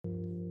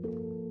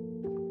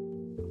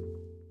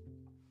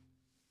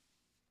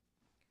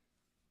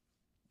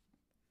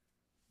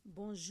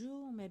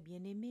Bonjour mes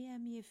bien-aimés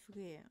amis et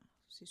frères,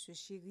 c'est ce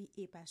chéri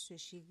et pasteur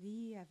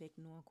chéri avec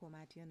nous encore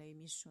matin dans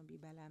l'émission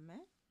Bible à la main.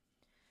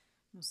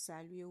 Nous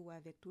saluons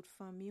avec toute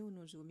famille,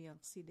 nous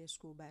remercions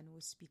d'être nous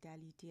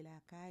hospitalité la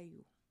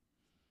caillou.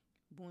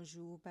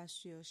 Bonjour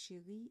pasteur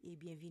chéri et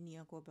bienvenue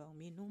encore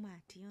parmi nous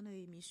matin dans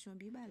l'émission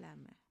Bible à la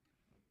main.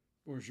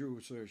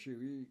 Bonjour sœur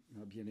chérie,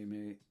 ma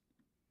bien-aimée.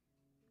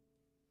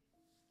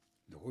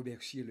 De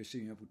remercier le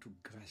Seigneur pour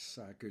toute grâce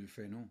que le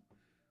fait nous,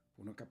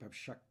 pour nous capables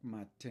chaque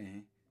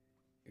matin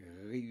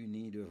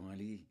réunis devant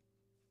lui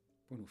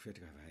pour nous faire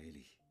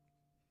travailler.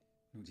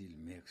 Nous disons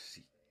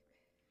merci.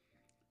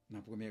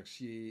 Nous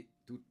remercions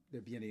toutes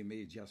les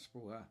bien-aimés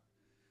diaspora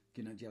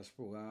qui dans la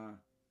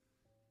diaspora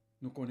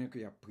nous connaissons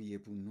qu'il y a prié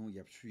pour nous, il y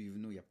a suivi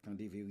nous, il y a tant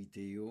de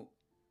vérités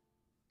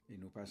et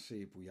nous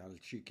passer pour y aller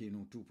checker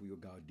nous tout pour y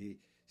garder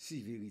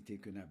si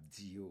vérité que nous avons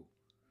dit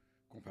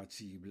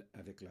compatible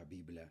avec la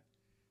Bible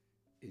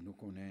et nous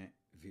connaissons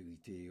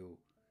vérité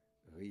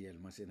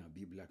réellement c'est dans la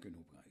Bible que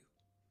nous prenons.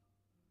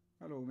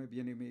 Alors, mes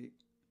bien-aimés,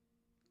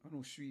 on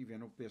nous suit et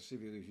nous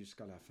persévérer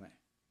jusqu'à la fin.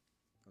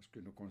 Parce que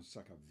nous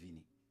connaissons ça qui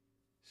venir.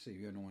 C'est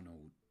nous en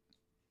route.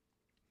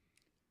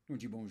 Nous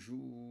disons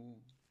bonjour,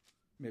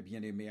 mes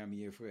bien-aimés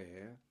amis et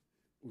frères.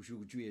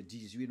 Aujourd'hui est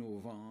 18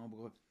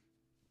 novembre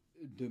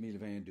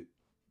 2022.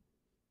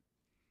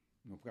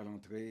 Nous allons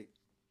entrer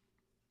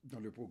dans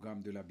le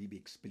programme de la Bible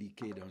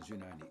expliquée dans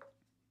une année.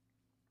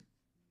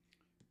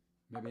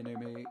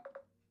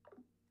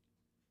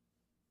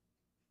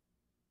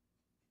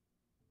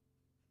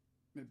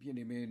 Mes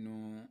bien-aimés,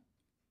 nous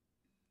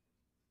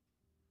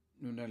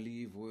dans le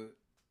livre,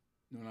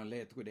 nous dans la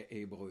lettre des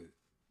Hébreux,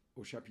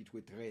 au chapitre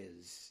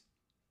 13.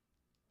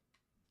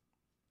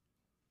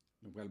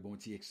 Nous prenons une bonne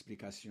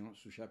explication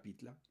sur ce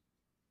chapitre-là,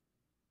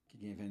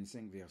 qui a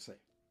 25 versets.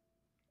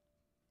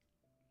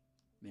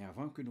 Mais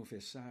avant que nous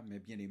fassions ça, mes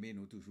bien-aimés,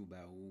 nous toujours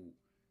au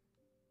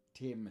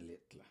thème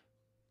lettre là.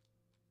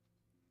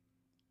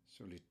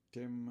 Sur le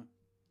thème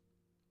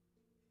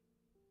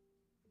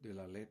de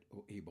la lettre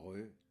aux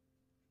Hébreux,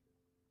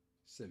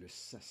 c'est le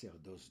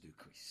sacerdoce de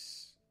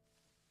Christ.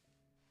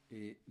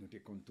 Et nous te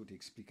compte toute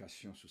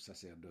explication sur le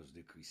sacerdoce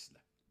de Christ là.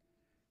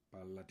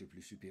 Par là, tu es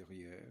plus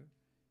supérieur.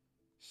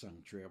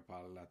 Sanctuaire,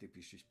 par là, tu es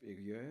plus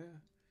supérieur.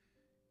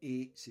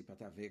 Et c'est pas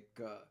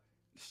avec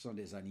ce sont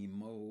des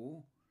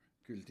animaux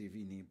que tu es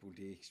venu pour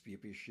expier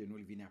péché. Nous,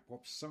 il vient à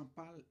propre sans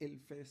parle. Elle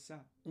fait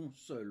ça une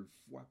seule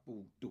fois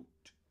pour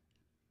toutes.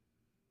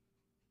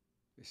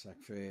 Et ça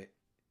fait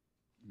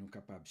nous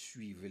capables de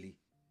suivre les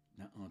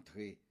dans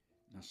l'entrée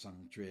dans le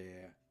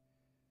sanctuaire,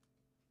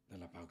 dans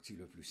la partie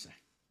le plus sainte.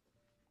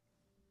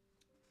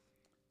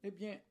 Eh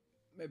bien,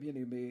 mes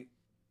bien-aimés,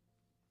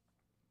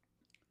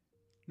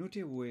 nous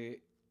t'avons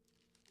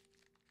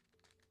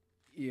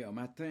hier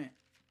matin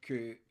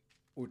que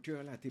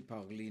l'auteur a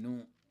parlé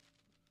nous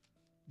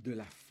de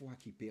la foi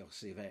qui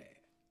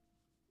persévère.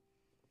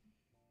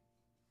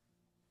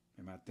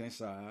 Le matin,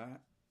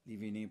 ça, il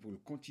venait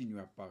pour continuer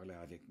à parler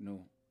avec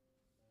nous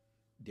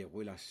des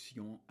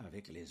relations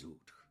avec les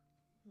autres.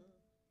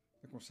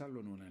 C'est comme ça,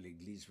 nous, dans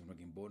l'église, nous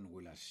avons une bonne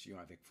relation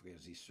avec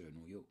frères et sœurs,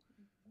 nous,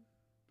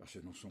 parce que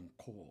nous sommes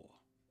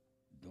corps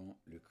dont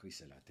le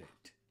Christ est la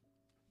tête.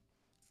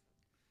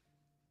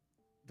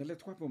 Dans les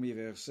 3 premiers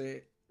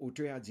versets,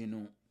 l'auteur a dit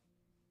non.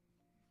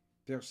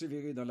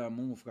 Persévérez dans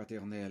l'amour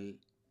fraternel.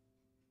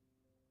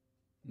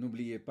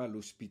 N'oubliez pas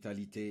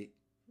l'hospitalité,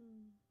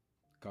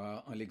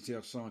 car en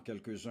l'exerçant,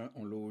 quelques-uns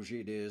ont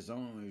logé des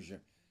anges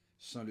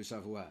sans le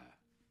savoir.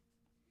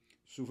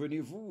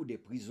 Souvenez-vous des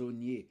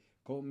prisonniers,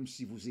 comme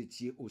si vous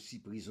étiez aussi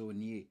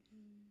prisonniers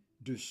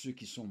de ceux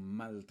qui sont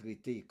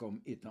maltraités, comme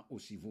étant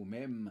aussi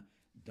vous-même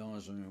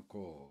dans un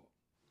corps.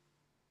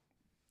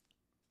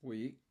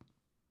 Oui,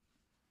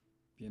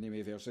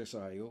 bien-aimé verset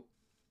ça, yo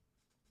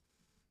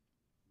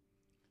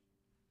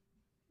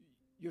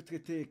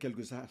traité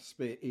quelques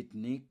aspects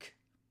ethniques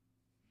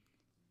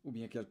ou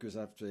bien quelques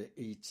aspects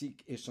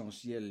éthiques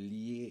essentiels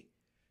liés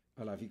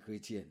à la vie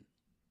chrétienne.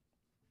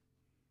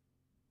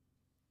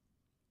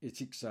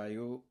 Éthique ça,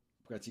 yo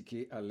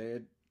pratiquée à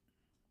l'aide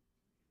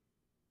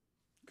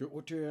que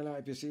l'auteur là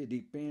a essayé de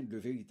dépeindre le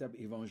véritable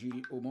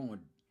évangile au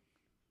monde,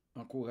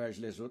 encourage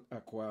les autres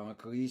à croire en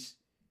Christ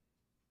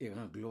et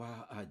rend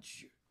gloire à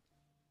Dieu.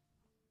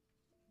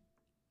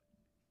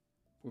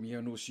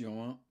 Première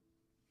notion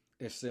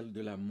est celle de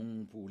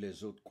l'amour pour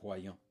les autres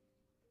croyants.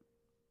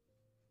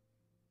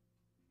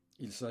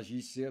 Il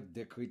s'agit certes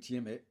des chrétiens,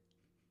 mais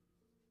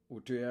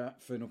l'auteur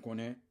fait nous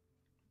connaître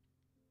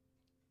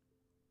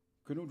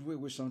que nous devons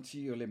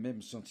ressentir les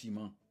mêmes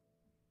sentiments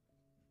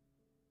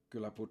que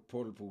l'apôtre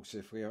Paul pour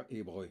ses frères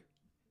hébreux.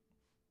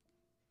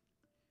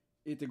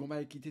 Et c'est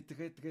un qui était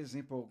très très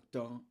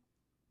important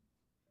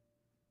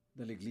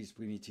dans l'église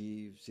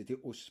primitive, c'était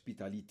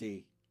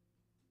hospitalité.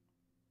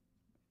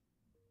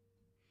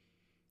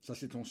 Ça,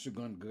 c'est ton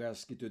seconde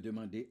grâce qui te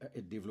demandait à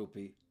être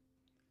développée.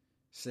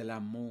 C'est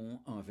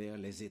l'amour envers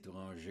les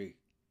étrangers.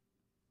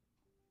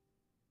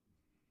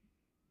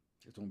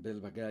 C'est ton bel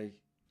bagaille.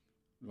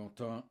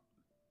 Longtemps,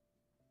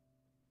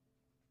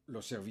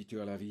 le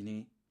serviteur l'a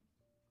venu.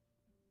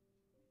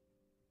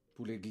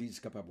 pour l'église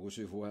capable de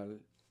recevoir,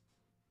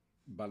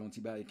 ballon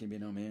tiba et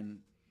bien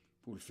emmène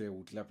pour le faire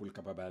route là pour le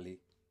capable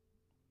aller.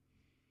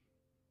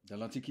 Dans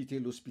l'Antiquité,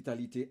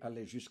 l'hospitalité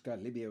allait jusqu'à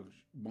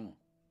l'hébergement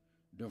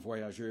d'un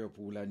voyageur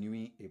pour la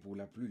nuit et pour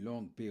la plus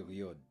longue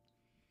période.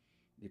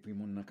 Et puis,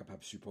 mon n'est capable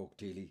de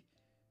supporter les,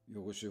 de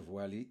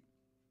recevoir les,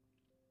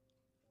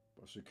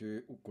 parce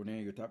que, vous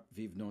connaissez, vous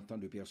vivre dans un temps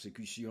de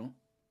persécution.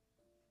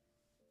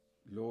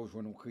 Là, je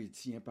vois nos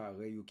chrétiens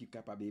pareils qui sont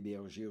capables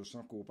d'héberger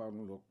sans qu'on parle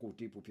de leur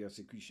côté pour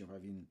persécution.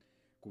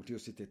 Côté,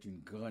 c'était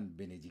une grande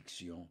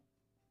bénédiction.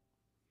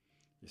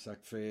 Et ça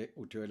fait,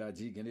 l'auteur l'a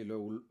dit, regardez là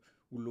où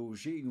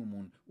loger au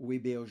monde, ou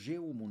héberger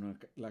au monde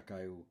la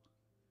caillou.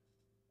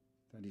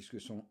 Tandis que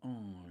son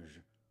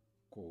ange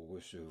qu'on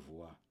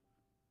recevoir.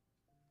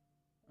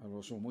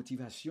 Alors, son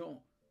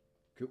motivation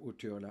que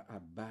l'auteur là a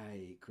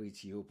bail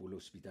chrétien pour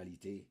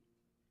l'hospitalité.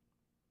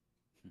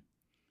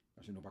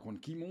 Parce que nous par contre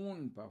qui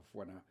monde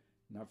parfois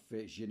n'a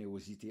fait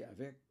générosité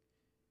avec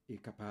est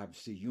capable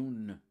c'est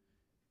une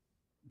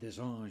des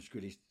anges que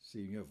les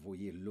seigneurs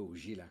voyaient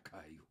loger la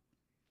caillou.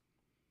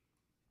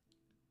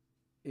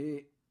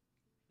 Et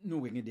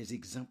nous avons des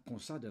exemples comme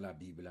ça dans la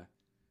Bible.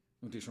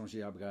 Nous avons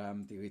changé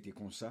Abraham, tu été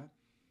comme ça.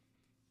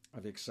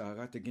 Avec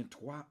Sarah, tu as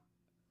 3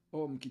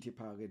 hommes qui te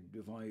paraissent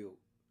devant eux.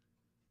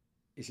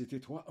 Et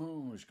c'était 3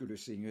 anges que le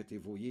Seigneur t'a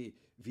envoyé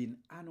viennent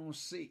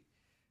annoncer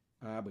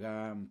à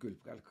Abraham que le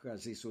pral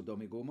craser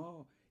Sodome et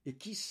Gomorrhe. Et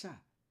qui ça?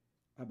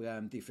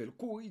 Abraham t'a fait le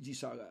coup, il dit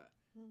Sarah,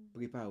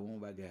 préparons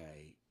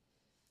bagaille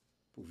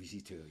pour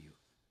visiteurs.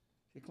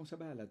 C'est comme ça,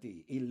 là,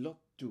 et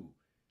l'autre tout.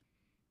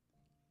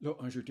 Là,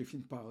 un jour, tu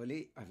finis de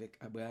parler avec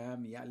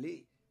Abraham, il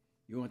allait,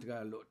 il entre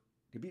à l'autre.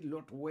 Et puis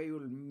l'autre, ouais,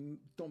 il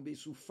tombé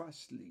sous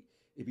face,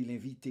 et puis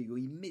l'invité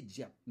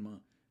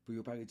immédiatement pour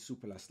y parler sous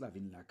place, là,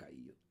 vient la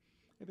caille.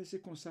 Et bien,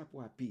 c'est comme ça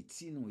pour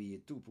appétit, nous,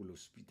 et tout pour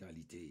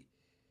l'hospitalité.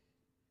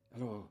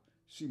 Alors,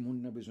 si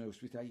moun a besoin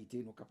d'hospitalité,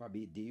 nous sommes capables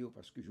d'aider,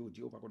 parce que je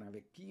dis, pas qu'on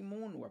avec qui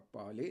moun on va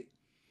parler,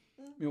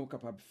 mais on est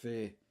capable de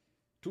faire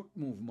tout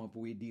mouvement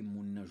pour aider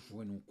moun à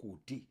joindre nos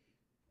côtés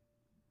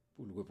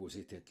pour le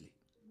reposer tête.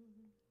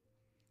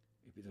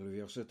 Et puis dans le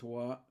verset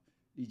 3,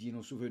 il dit,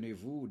 nous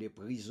souvenez-vous des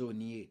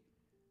prisonniers,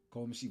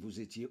 comme si vous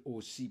étiez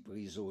aussi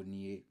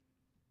prisonniers.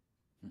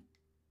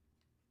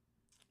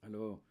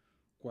 Alors,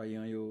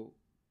 croyant yo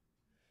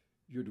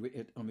doit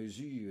être en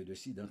mesure de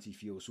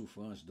s'identifier aux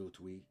souffrances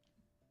d'autrui,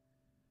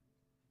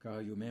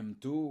 car yo même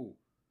tout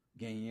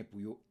gagnent pour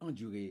yo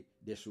endurer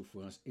des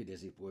souffrances et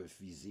des épreuves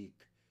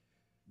physiques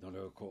dans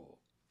leur corps.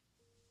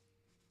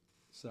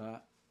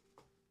 Ça,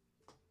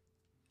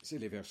 c'est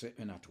les versets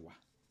 1 à 3.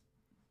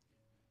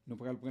 Nous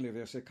pourrons prendre les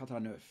versets 4 à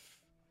 9,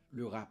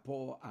 le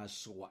rapport à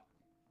soi.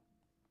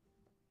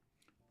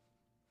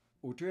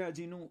 L'auteur a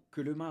dit nous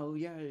que le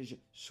mariage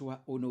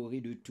soit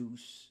honoré de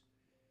tous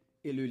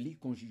et le lit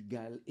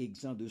conjugal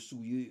exempt de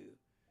souillure,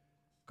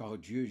 car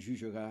Dieu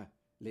jugera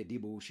les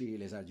débauchés et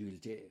les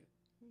adultères.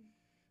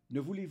 Ne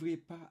vous livrez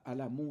pas à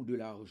l'amour de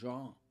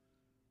l'argent.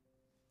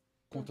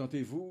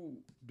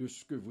 Contentez-vous de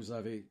ce que vous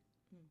avez,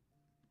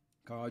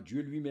 car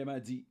Dieu lui-même a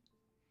dit,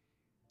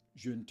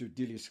 je ne te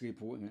délaisserai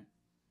point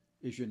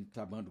et je ne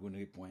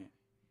t'abandonnerai point.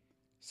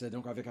 C'est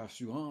donc avec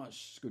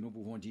assurance que nous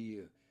pouvons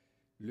dire,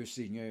 le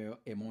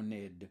Seigneur est mon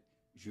aide,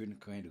 je ne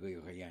craindrai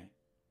rien.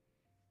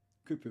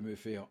 Que peut me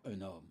faire un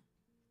homme?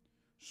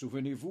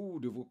 Souvenez-vous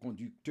de vos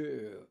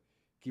conducteurs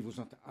qui vous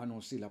ont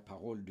annoncé la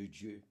parole de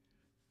Dieu.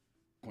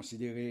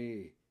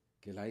 Considérez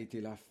quelle a été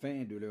la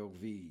fin de leur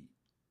vie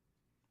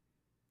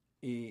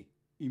et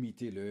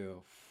imitez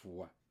leur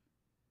foi.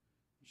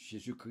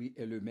 Jésus-Christ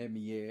est le même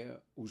hier,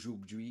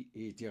 aujourd'hui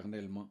et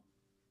éternellement.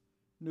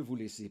 Ne vous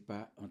laissez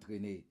pas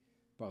entraîner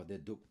par des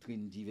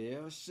doctrines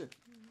diverses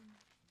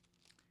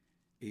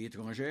et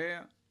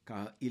étrangères,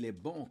 car il est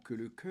bon que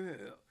le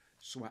cœur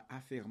soit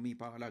affermi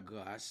par la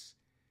grâce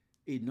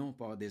et non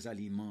par des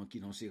aliments qui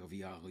n'ont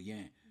servi à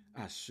rien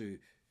à ceux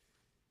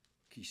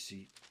qui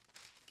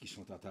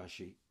sont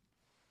attachés.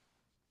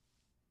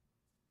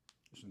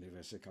 Ce sont les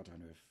versets 4 à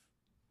 9.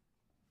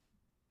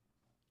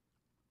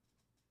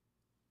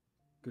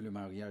 Que le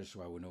mariage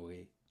soit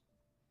honoré.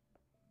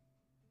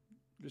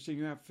 Le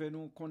Seigneur a fait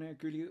nous connaître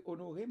qu'il est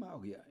honoré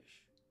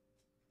mariage.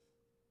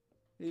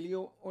 Il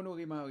a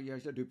honoré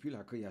mariage depuis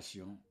la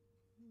création.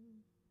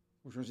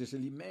 Aujourd'hui, c'est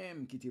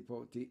lui-même qui t'a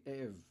porté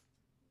Ève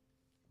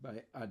par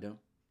Adam,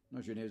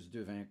 dans Genèse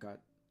 2,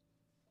 24.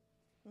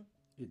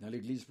 Et dans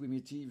l'église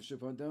primitive,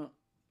 cependant,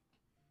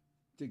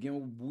 tu as un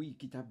bruit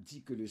qui t'a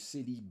dit que le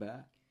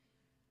célibat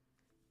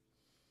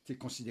est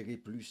considéré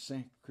plus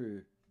saint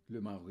que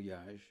le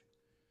mariage.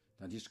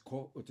 Tandis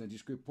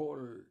que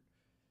Paul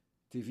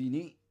t'est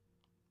venu,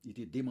 il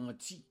était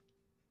démenti.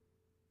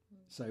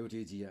 Ça a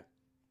été dit.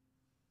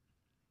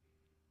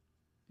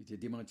 Il était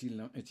démenti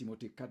dans 1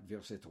 Timothée 4,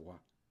 verset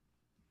 3.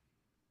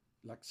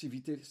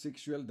 L'activité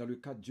sexuelle dans le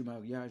cadre du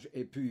mariage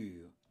est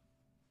pure,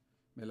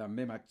 mais la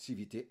même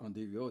activité en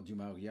dehors du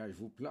mariage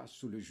vous place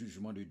sous le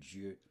jugement de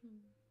Dieu.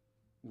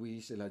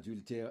 Oui, c'est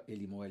l'adultère et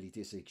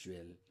l'immoralité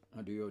sexuelle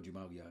en dehors du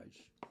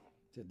mariage.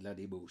 C'est de la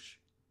débauche.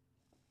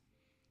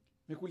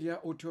 Mais qu'il y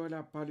a auteur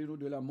là, parlez-nous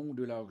de l'amour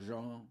de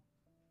l'argent,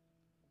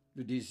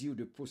 le désir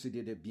de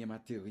posséder des biens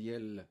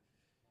matériels,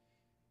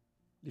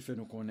 les faits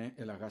nous connaissent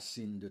est la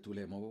racine de tous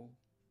les maux.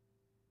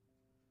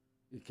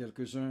 Et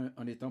quelques-uns,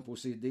 en étant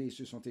possédés,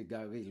 se sont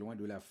égarés loin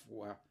de la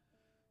foi.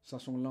 Ça,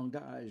 son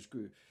langage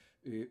que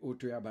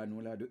auteur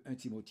Abanou là de 1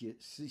 Timothée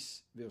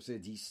 6, verset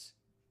 10.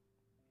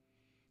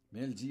 Mais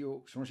elle dit,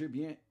 oh, songez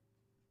bien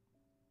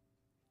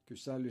que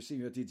ça, le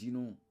Seigneur t'a dit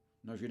non,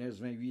 dans Genèse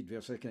 28,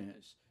 verset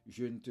 15.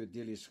 Je ne te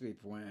délaisserai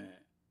point.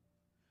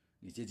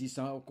 Il t'a dit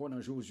ça encore dans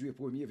Josué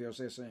 1er,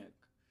 verset 5.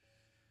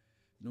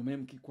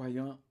 Nous-mêmes qui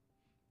croyons,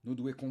 nous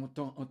devons être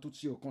contents en toutes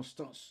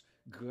circonstances,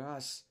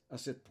 grâce à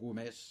cette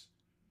promesse.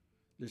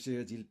 Le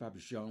Seigneur dit, le pape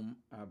jamais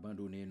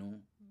abandonné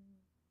nous.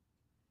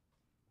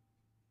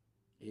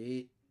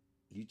 Et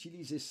il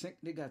utilisait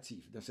 5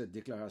 négatifs dans cette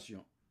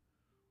déclaration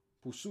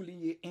pour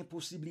souligner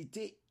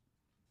l'impossibilité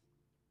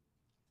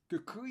que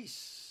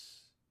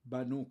Christ,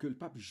 nous, que le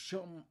pape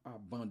jamais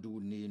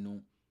abandonné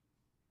nous.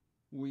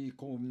 Oui,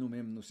 comme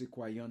nous-mêmes, nous sommes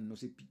croyants, nous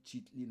sommes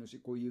petits, nous sommes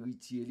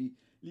co-héritiers,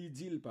 il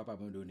dit le pape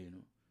abandonné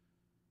nous.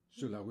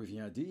 Cela revient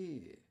à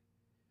dire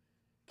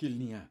qu'il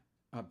n'y a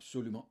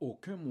absolument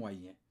aucun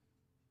moyen,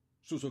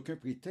 sous aucun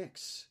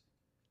prétexte,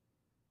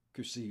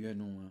 que Seigneur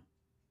nous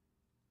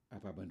a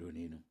pas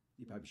abandonné nous.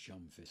 Il n'a pas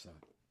jamais fait ça.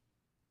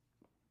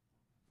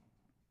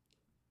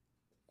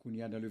 Qu'on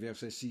y a dans le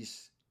verset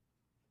 6,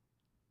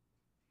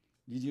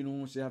 il dit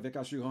non, c'est avec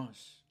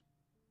assurance.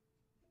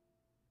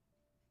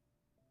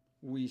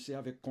 Oui, c'est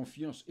avec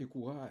confiance et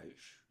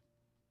courage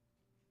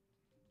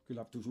que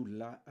l'A toujours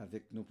là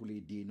avec nous pour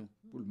l'aider nous,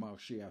 pour le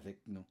marcher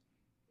avec nous.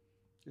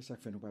 Et ça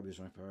fait nous pas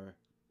besoin de peur,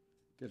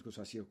 quelles que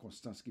soient les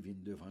circonstances qui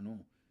viennent devant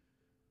nous.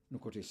 Nous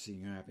côté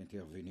Seigneur a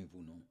intervenu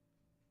pour nous.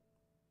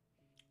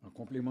 En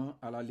complément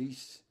à la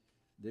liste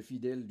des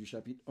fidèles du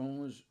chapitre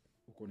 11,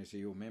 vous connaissez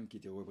eux-mêmes qui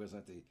étaient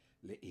représentés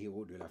les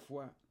héros de la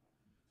foi,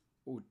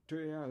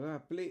 auteur a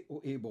rappelé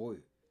aux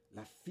Hébreux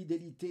la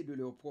fidélité de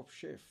leur propre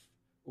chef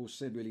au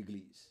sein de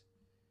l'Église.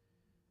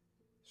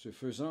 Ce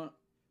faisant,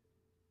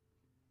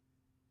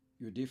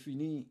 il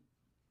définit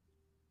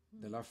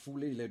dans la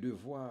foulée les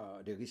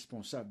devoirs des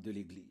responsables de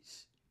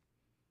l'Église.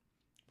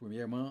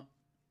 Premièrement,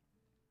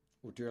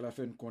 auteur la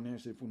fait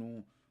connaître, c'est pour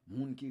nous,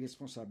 monde qui est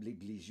responsable de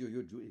l'Église,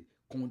 il doit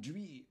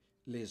conduire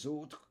les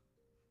autres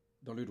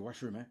dans le droit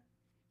chemin,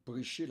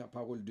 prêcher la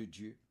parole de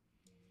Dieu.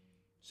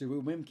 C'est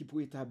eux-mêmes qui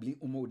pourraient établir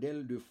un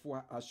modèle de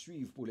foi à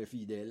suivre pour les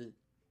fidèles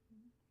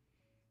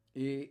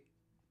et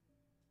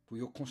pour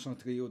y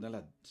concentrer dans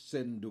la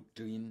saine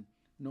doctrine,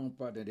 non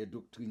pas dans des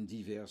doctrines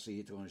diverses et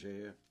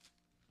étrangères.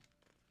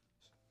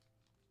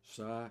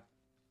 Ça,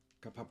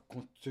 capable de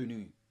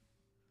contenir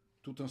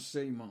tout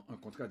enseignement en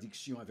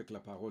contradiction avec la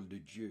parole de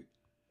Dieu.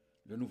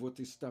 Le Nouveau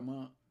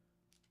Testament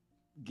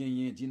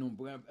gagne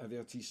d'innombrables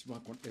avertissements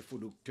contre les faux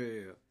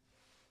docteurs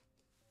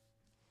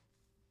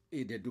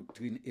et des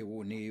doctrines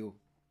erronées.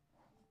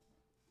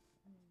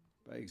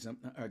 Par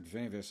exemple, dans Acte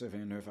 20, versets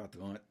 29 à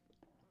 30,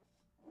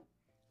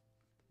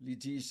 il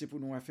dit, c'est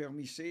pour nous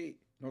affermisser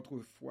notre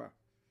foi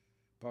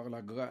par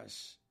la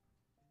grâce,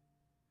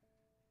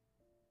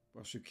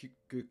 parce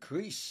que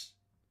Christ,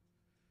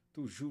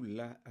 toujours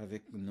là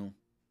avec nous,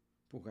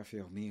 pour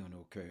affermir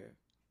nos cœurs.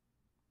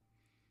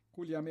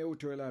 Kouliamé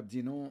auteur là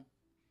dit non,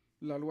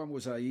 la loi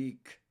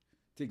mosaïque,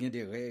 te gen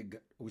des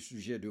règles au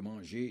sujet de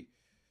manger,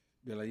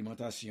 de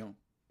l'alimentation.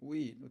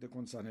 Oui, nous te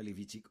compte ça dans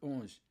Lévitique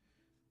 11.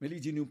 Mais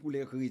il dit nous pour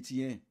les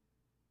chrétiens,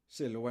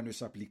 ces lois ne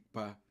s'appliquent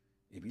pas.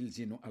 Et puis il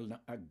dit nous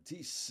dans Acte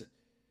 10,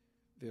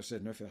 verset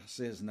 9 à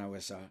 16, n'a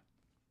ça.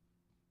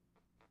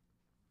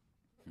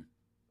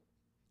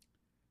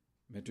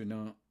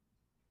 Maintenant,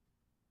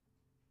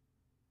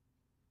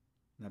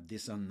 nous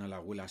descendons dans la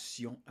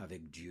relation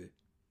avec Dieu,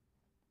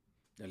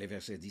 dans les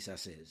versets 10 à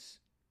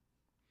 16.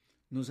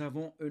 Nous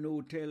avons un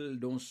autel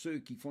dont ceux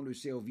qui font le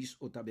service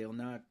au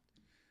tabernacle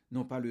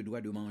n'ont pas le droit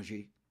de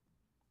manger.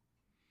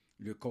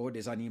 Le corps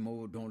des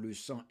animaux dont le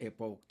sang est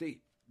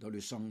porté dans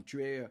le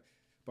sanctuaire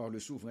par le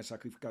souverain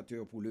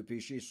sacrificateur pour le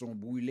péché sont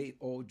brûlés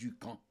hors du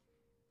camp.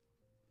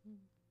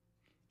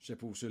 C'est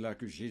pour cela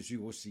que Jésus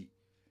aussi,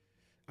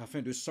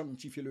 afin de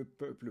sanctifier le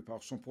peuple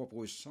par son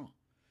propre sang,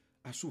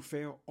 a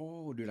souffert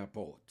hors de la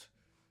porte.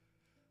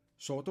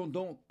 Sortons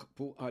donc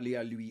pour aller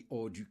à lui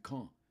hors du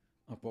camp,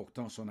 en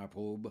portant son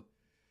approbe,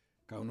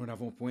 car nous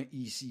n'avons point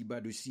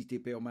ici-bas de cité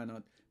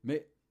permanente,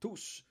 mais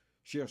tous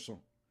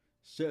cherchons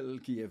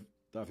celle qui est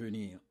à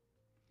venir.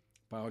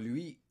 Par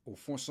lui,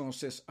 offrons sans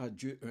cesse à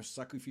Dieu un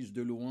sacrifice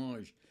de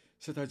louange,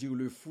 c'est-à-dire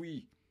le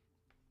fruit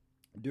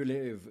de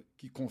lèvres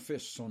qui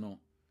confessent son nom.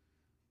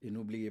 Et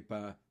n'oubliez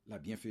pas la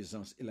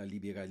bienfaisance et la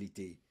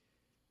libéralité,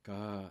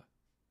 car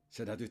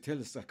c'est à de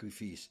tels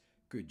sacrifices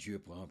que Dieu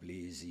prend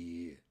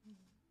plaisir.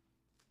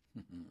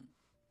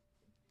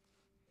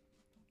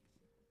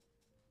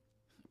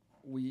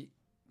 Oui,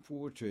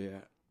 pour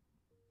auteur,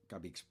 qu'à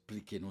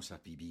expliquer nous ça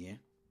puis bien,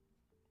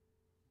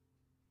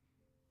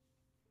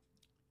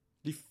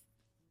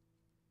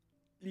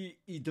 li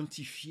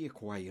identifier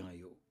croyant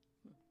yo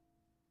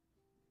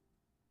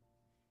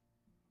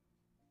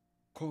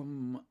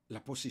comme la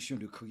possession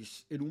de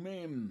Christ. Et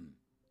nous-mêmes,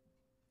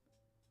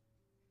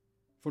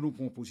 faut nous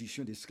prendre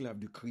position d'esclaves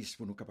de Christ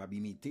pour nous capables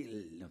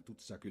d'imiter dans tout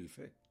ça qu'il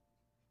fait.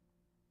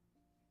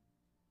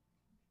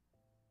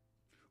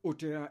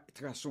 Auteur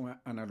traçons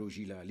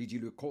analogie là, il dit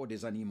le corps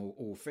des animaux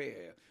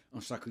offerts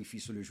en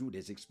sacrifice le jour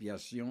des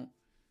expiations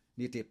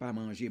n'était pas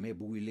mangé mais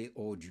brûlé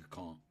hors du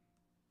camp.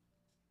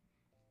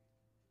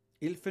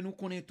 Il fait nous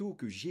connaître tout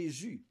que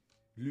Jésus,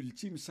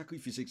 l'ultime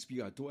sacrifice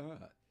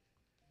expiatoire,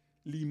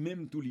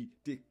 lui-même tout lui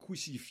était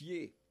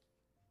crucifié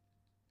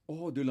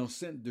hors de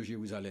l'enceinte de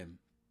Jérusalem.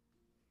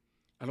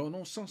 Alors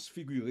non sens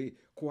figuré,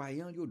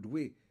 croyant yo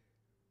doué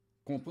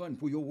comprendre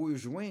pour yo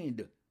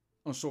rejoindre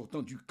en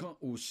sortant du camp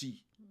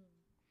aussi.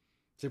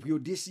 C'est pour yo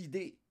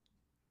décider,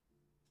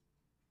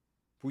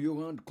 pour yo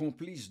rendre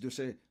complices de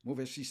ces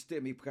mauvais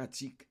systèmes et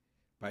pratiques.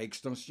 Par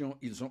extension,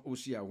 ils ont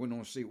aussi à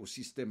renoncer au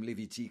système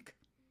lévitique.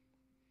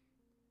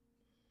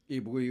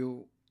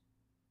 Hébreux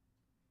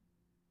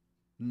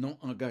non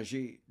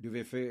engagés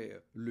devaient faire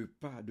le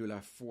pas de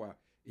la foi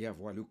et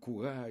avoir le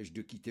courage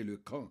de quitter le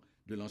camp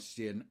de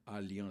l'ancienne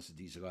alliance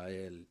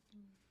d'Israël.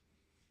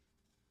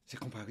 C'est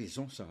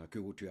comparaison ça que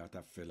l'auteur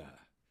a fait là.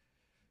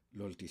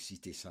 L'ol te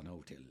cité ça dans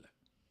l'hôtel.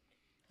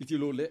 Il dit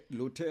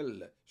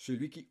l'autel,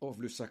 celui qui offre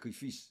le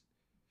sacrifice.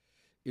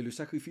 Et le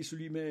sacrifice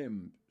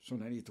lui-même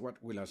sont en étroite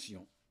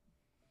relation.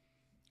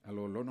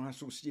 Alors l'on a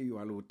associé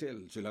à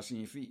l'autel, cela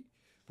signifie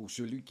pour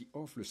celui qui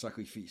offre le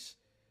sacrifice.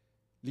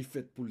 Il est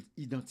fait pour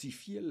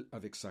identifier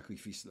avec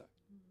sacrifice là.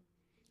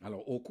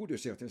 Alors au cours de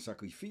certains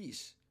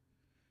sacrifices,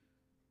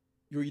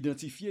 ils ont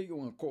identifié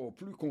encore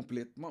plus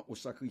complètement au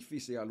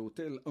sacrifice et à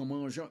l'autel en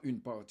mangeant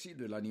une partie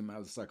de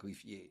l'animal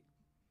sacrifié.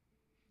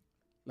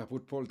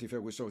 L'apôtre Paul te fait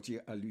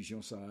ressortir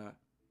allusion ça,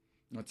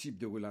 un type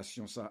de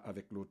relation ça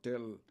avec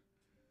l'autel,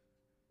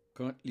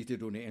 quand il t'a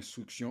donné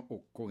instruction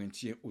aux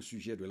Corinthiens au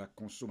sujet de la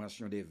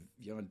consommation des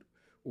viandes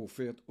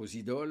offertes aux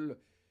idoles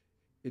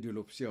et de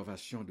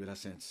l'observation de la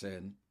Sainte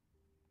Seine.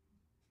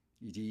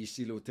 Il dit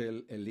ici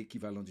l'autel est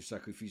l'équivalent du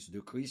sacrifice de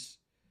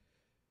Christ.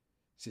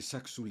 C'est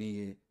ça que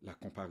souligne la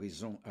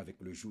comparaison avec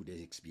le jour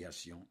des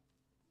expiations.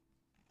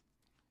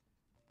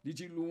 Il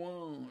dit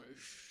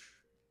louange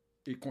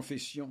et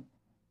confession.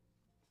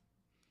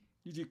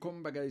 Il dit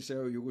comme bagaille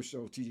ça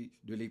ressorti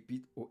de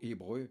l'épître aux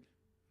Hébreux,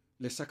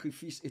 les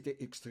sacrifices étaient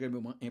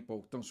extrêmement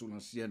importants sous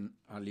l'ancienne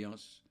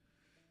alliance,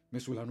 mais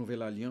sous la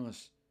nouvelle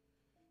alliance,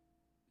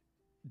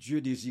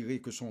 Dieu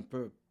désirait que son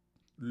peuple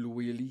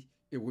louait-lui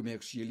et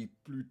remerciait-lui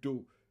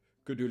plutôt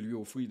que de lui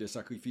offrir des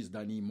sacrifices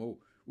d'animaux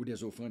ou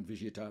des offrandes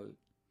végétales.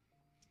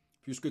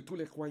 Puisque tous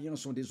les croyants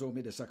sont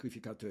désormais des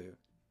sacrificateurs,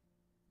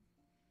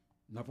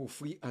 n'a pas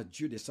offert à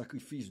Dieu des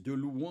sacrifices de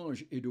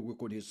louange et de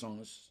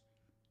reconnaissance.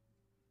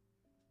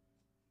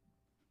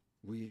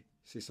 Oui,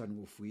 c'est ça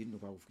nous offrir, nous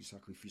pas offrir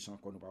sacrifice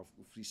encore, nous pas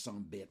offrir sans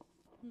bête.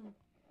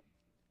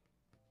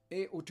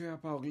 Et auteur a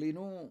parlé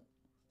non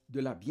de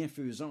la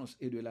bienfaisance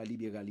et de la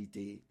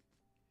libéralité.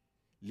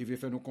 Il veut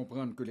faire nous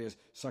comprendre que les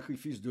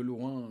sacrifices de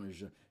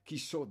louange qui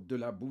sortent de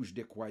la bouche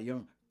des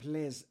croyants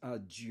plaisent à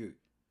Dieu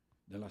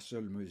dans la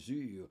seule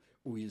mesure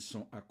où ils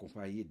sont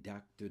accompagnés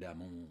d'actes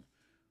d'amour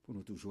pour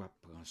nous toujours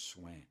prendre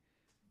soin.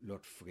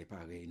 L'autre frère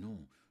pareil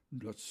non,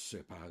 l'autre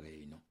sœur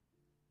pareil non.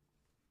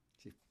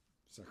 C'est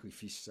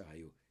sacrifice ça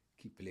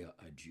qui plaît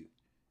à Dieu.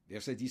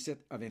 Versets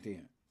 17 à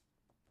 21.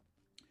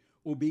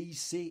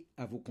 Obéissez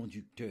à vos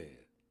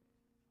conducteurs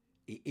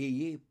et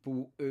ayez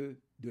pour eux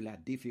de la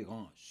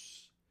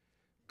déférence,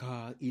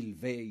 car ils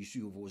veillent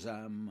sur vos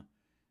âmes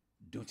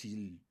dont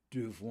ils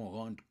devront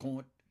rendre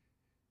compte,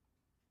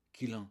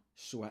 qu'il en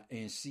soit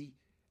ainsi,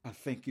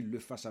 afin qu'ils le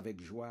fassent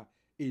avec joie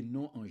et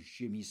non en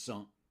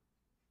gémissant.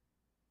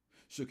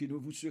 Ce qui ne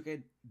vous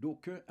serait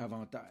d'aucun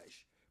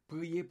avantage.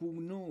 Priez pour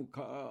nous,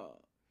 car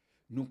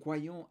nous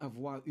croyons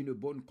avoir une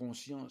bonne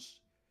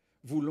conscience,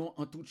 voulons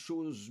en toutes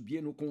choses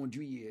bien nous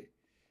conduire.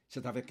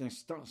 C'est avec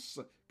instance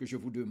que je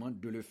vous demande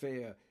de le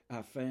faire,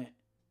 afin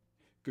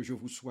que je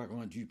vous sois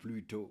rendu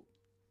plus tôt.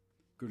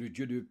 Que le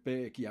Dieu de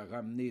paix qui a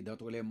ramené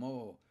d'entre les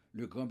morts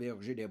le grand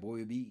berger des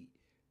brebis,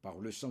 par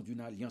le sang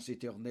d'une alliance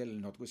éternelle,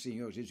 notre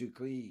Seigneur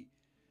Jésus-Christ,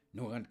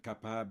 nous rende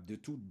capables de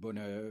toute bonne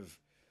œuvre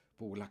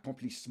pour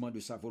l'accomplissement de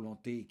sa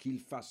volonté, qu'il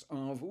fasse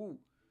en vous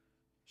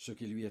ce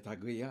qui lui est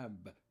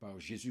agréable par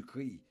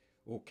Jésus-Christ,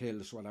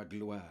 auquel soit la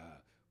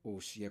gloire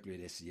au siècle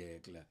des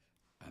siècles.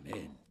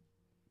 Amen.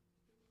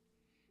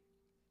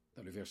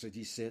 Dans le verset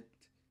 17,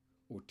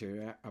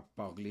 auteur a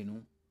parlé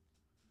nous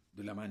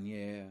de la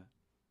manière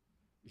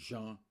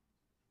Jean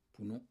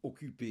pour nous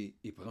occuper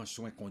et prendre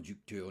soin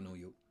conducteurs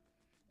nous.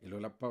 Et là,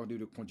 la parlé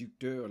de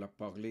conducteurs, la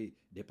parlé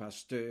des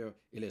pasteurs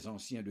et les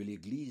anciens de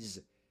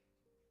l'Église,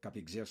 qui ont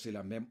exercé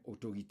la même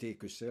autorité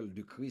que celle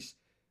de Christ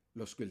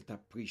lorsqu'il t'a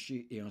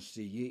prêché et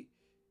enseigné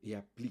et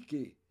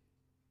appliqué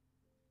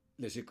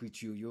les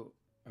Écritures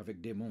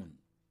avec des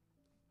mondes.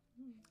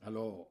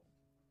 Alors,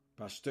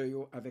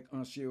 pasteurs avec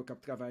anciens qui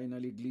travaillent dans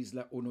l'Église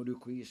là au nom de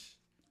Christ,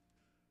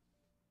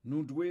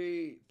 nous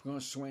devons prendre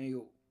soin de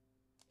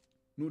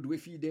nous devons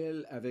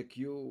fidèles avec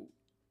eux.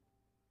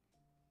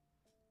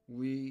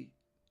 Oui,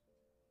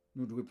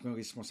 nous devons prendre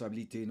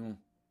responsabilité, non,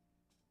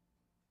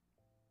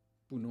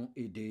 pour nous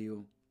aider,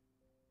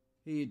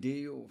 et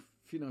aider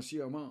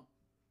financièrement.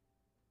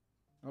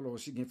 Alors,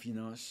 si il y a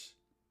finance,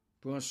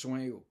 prends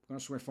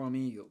soin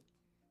famille,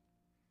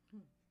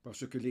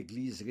 parce que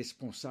l'Église est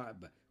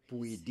responsable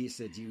pour aider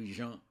ses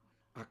dirigeants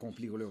à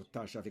accomplir leurs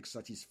tâches avec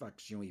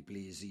satisfaction et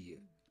plaisir.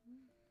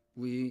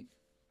 Oui,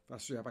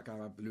 parce qu'il n'est pas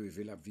capable de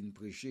lever la vie de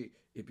prêcher,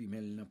 et puis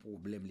même le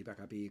problème, il n'est pas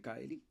capable de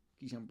payer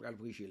qui j'aime pas le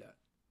prêcher là.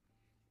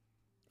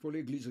 Il faut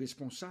l'Église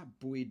responsable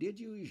pour aider les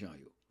dirigeants.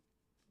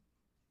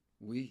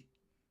 Oui,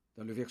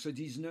 dans le verset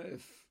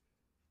 19,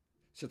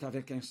 c'est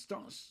avec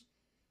instance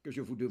que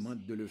je vous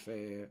demande de le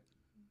faire.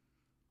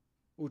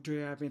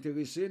 Auteur a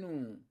intéressé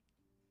nous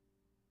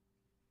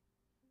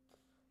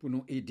pour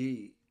nous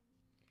aider,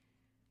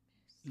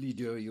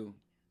 leader.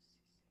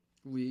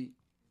 Oui,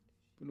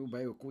 pour nous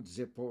bailler aux côtes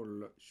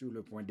épaules sur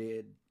le point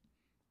d'aide.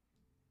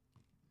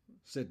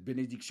 Cette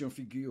bénédiction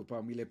figure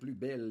parmi les plus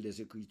belles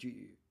des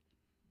Écritures.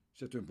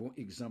 C'est un bon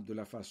exemple de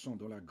la façon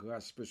dont la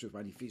grâce peut se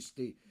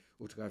manifester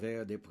au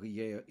travers des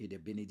prières et des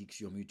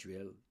bénédictions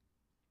mutuelles.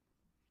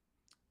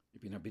 Et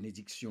puis dans la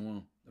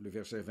bénédiction, dans le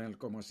verset 20, il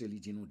commence, il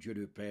dit nous Dieu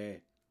de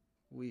paix.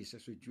 Oui, c'est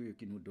ce Dieu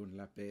qui nous donne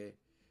la paix.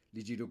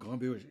 Il dit le grand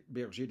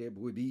berger des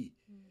brebis.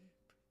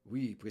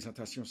 Oui,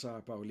 présentation ça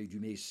a parlé du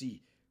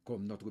Messie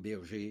comme notre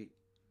berger.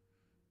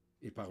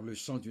 Et par le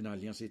sang d'une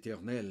alliance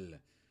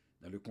éternelle.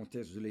 Dans le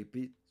contexte de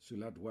l'Épître,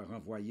 cela doit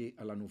renvoyer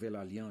à la nouvelle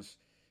alliance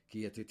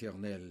qui est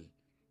éternelle,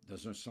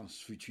 dans un sens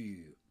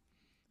futur,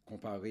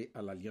 comparé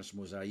à l'alliance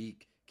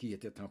mosaïque qui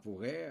était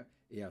temporaire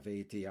et avait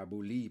été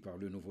abolie par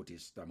le Nouveau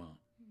Testament.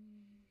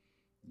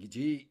 Il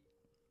dit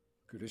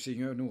que le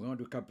Seigneur nous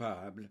rende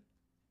capables,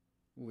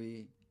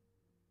 oui,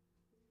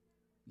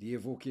 d'y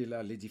évoquer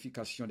là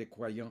l'édification des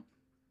croyants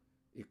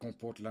et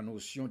comporte la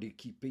notion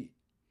d'équiper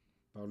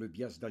par le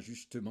biais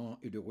d'ajustement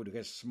et de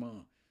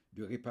redressement,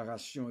 de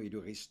réparation et de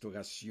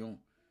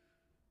restauration,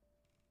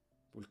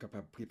 pour le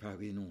capable de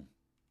préparer nous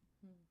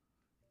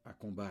à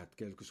combattre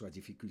quelle que soit la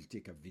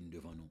difficulté qui vienne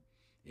devant nous.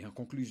 Et en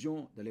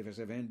conclusion, dans les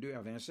versets 22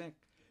 à 25,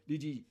 il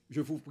dit,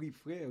 je vous prie,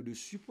 frères, de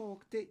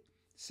supporter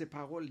ces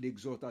paroles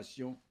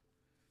d'exhortation,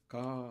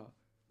 car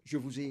je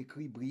vous ai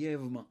écrit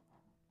brièvement.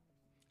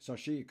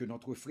 Sachez que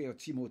notre frère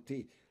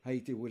Timothée a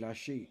été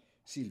relâché.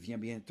 S'il vient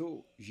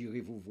bientôt,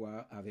 j'irai vous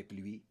voir avec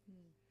lui.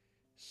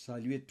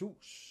 Saluez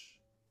tous.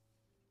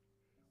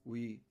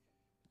 Oui,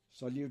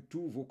 saluez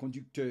tous vos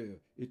conducteurs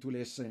et tous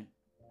les saints.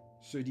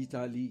 Ceux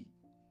d'Italie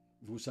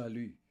vous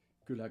saluent.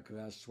 Que la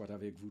grâce soit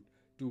avec vous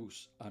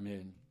tous.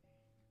 Amen.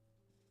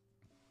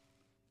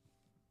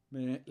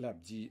 Mais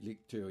l'abdi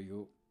lecteur,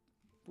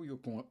 pour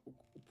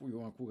vous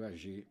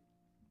encourager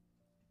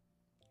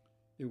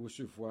et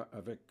recevoir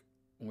avec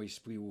un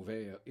esprit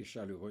ouvert et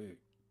chaleureux,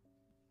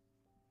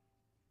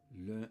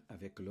 l'un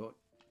avec l'autre,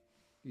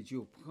 il dit,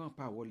 prends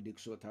parole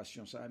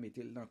d'exhortation, ça,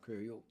 mettez-le dans le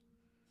cœur,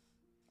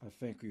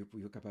 afin que vous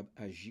soyez capable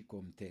d'agir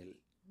comme tel.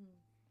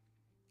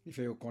 Il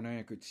fait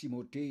connaître que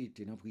Timothée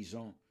était en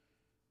prison,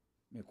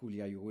 mais qu'il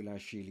y a eu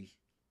relâché lui.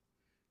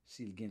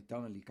 S'il gagne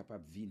temps, il est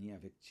capable de venir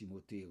avec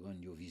Timothée,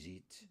 rendre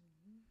visite.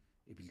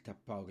 Et puis il t'a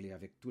parlé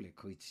avec tous les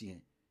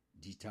chrétiens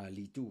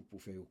d'Italie, tout,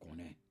 pour faire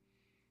connaître.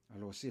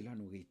 Alors c'est là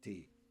nous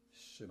étions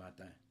ce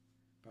matin.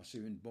 Passez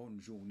une bonne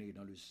journée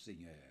dans le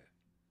Seigneur.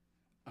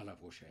 À la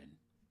prochaine.